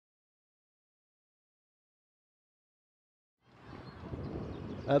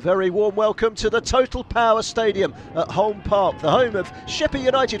A very warm welcome to the Total Power Stadium at Holme Park, the home of Sheppey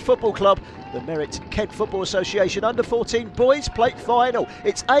United Football Club, the Merit Kent Football Association Under-14 Boys Plate Final.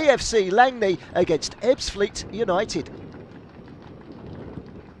 It's AFC Langney against Ebbsfleet United.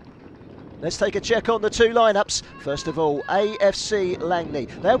 Let's take a check on the two lineups. First of all, AFC Langney.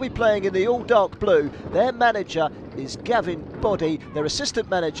 They'll be playing in the all dark blue. Their manager is Gavin Boddy, their assistant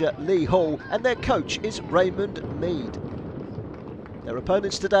manager Lee Hall, and their coach is Raymond Mead. Their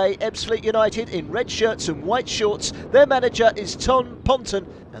opponents today, Ebbsfleet United, in red shirts and white shorts. Their manager is Tom Ponton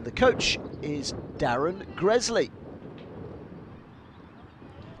and the coach is Darren Gresley.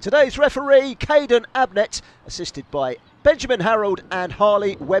 Today's referee, Caden Abnett, assisted by Benjamin Harold and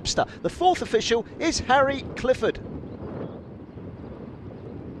Harley Webster. The fourth official is Harry Clifford.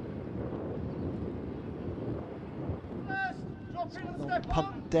 Long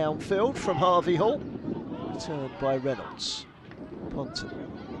punt downfield from Harvey Hall, returned by Reynolds. Ponton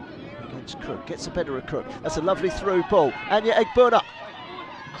against Crook, gets the better of Crook. That's a lovely through ball. Anya Egbuna,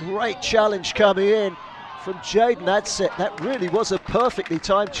 great challenge coming in from Jaden Adsett. That really was a perfectly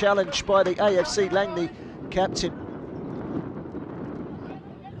timed challenge by the AFC Langney captain.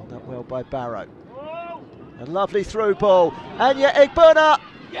 Held up well by Barrow. A lovely through ball. Anya Egbuna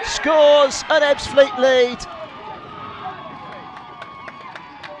scores an Ebbsfleet lead.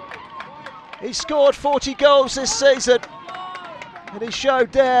 He scored 40 goals this season. And he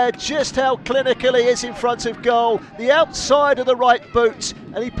showed there just how clinical he is in front of goal. The outside of the right boot,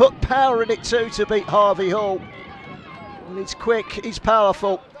 and he put power in it too to beat Harvey Hall. Well, he's quick, he's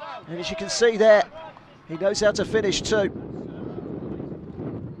powerful, and as you can see there, he knows how to finish too.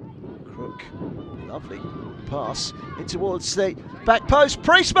 Crook, lovely pass in towards the back post.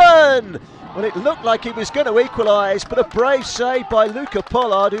 Priestman! Well, it looked like he was going to equalise, but a brave save by Luca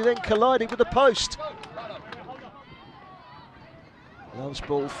Pollard, who then collided with the post. Loves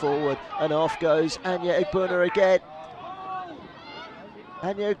ball forward and off goes Anya Egbuna again.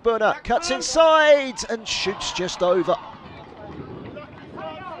 Anya Egbuna cuts inside and shoots just over.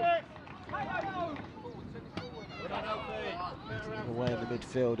 Away in the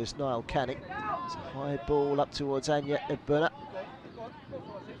midfield is Niall Canning. It's a high ball up towards Anya Egbuna.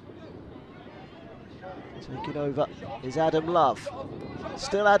 Taking over is Adam Love.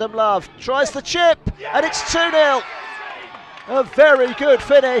 Still Adam Love tries the chip and it's 2-0. A very good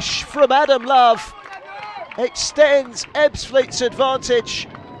finish from Adam Love. Extends Ebbsfleet's advantage.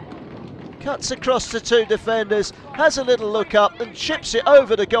 Cuts across the two defenders, has a little look up and chips it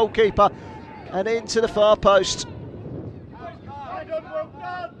over the goalkeeper and into the far post.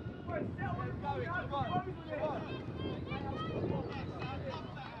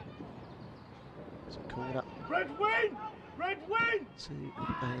 It's a corner. Red win! Red win! To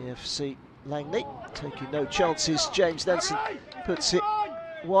AFC Langney, taking no chances. James Nelson puts it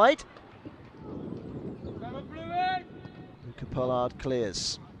wide. Luca Pollard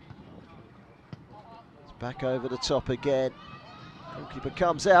clears. It's back over the top again. Goalkeeper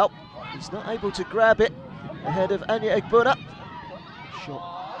comes out. He's not able to grab it ahead of Anya Egbuna.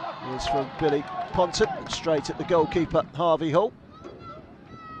 Shot is from Billy Ponton, straight at the goalkeeper, Harvey Hall.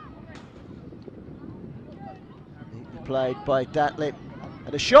 Neatly played by Datlin.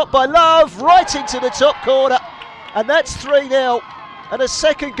 And a shot by Love right into the top corner, and that's 3-0 and a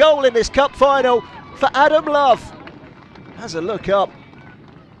second goal in this cup final for Adam Love. Has a look up,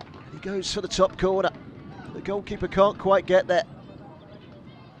 he goes for the top corner. The goalkeeper can't quite get there.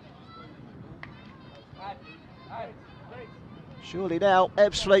 Surely now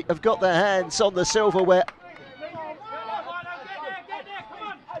Ebbsfleet have got their hands on the silverware.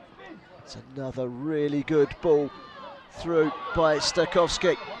 It's another really good ball through by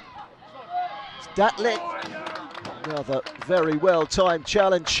Stakowski. It's Datlin. Another very well timed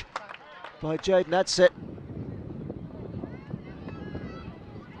challenge by Jaden Adsett.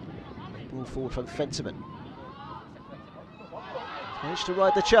 Ball forward from Fenterman. Managed to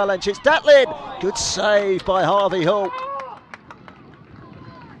ride the challenge. It's Datlin. Good save by Harvey Hall.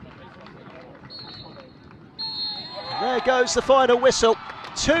 And there goes the final whistle.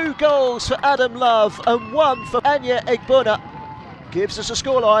 2 goals for Adam Love and 1 for Anya Egbuna. Gives us a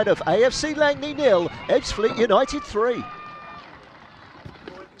scoreline of AFC Langney 0, Ebbsfleet United 3.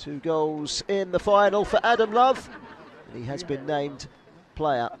 2 goals in the final for Adam Love, and he has been named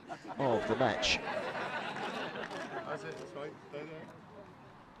player of the match.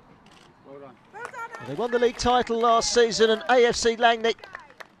 Well, they won the league title last season, and AFC Langney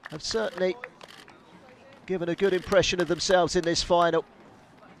have certainly given a good impression of themselves in this final.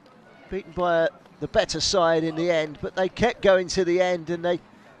 Beaten by the better side in the end, but they kept going to the end and they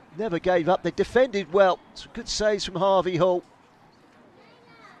never gave up. They defended well. Some good saves from Harvey Hall.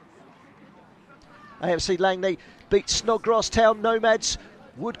 AFC Langney beat Snodgrass Town Nomads,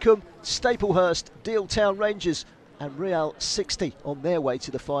 Woodcombe, Staplehurst, Deal Town Rangers and Real 60 on their way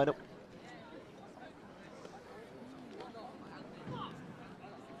to the final.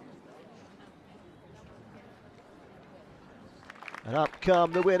 And up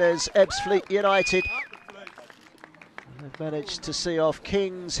come the winners, Ebbsfleet United. They've managed to see off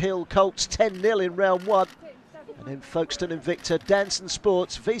Kings Hill Colts 10-0 in round 1. And then Folkestone Invicta, Danson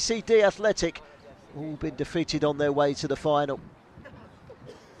Sports, VCD Athletic, all been defeated on their way to the final.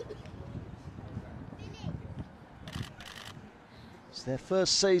 It's their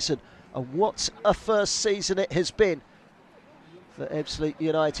first season, and what a first season it has been for Ebbsfleet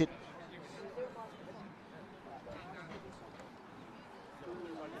United.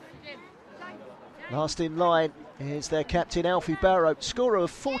 Last in line is their captain Alfie Barrow, scorer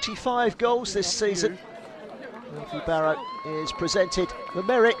of 45 goals this season. Alfie Barrow is presented the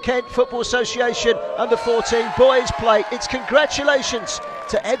Merrick Kent Football Association Under 14 Boys Plate. It's congratulations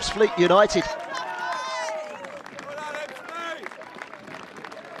to Ebbsfleet United.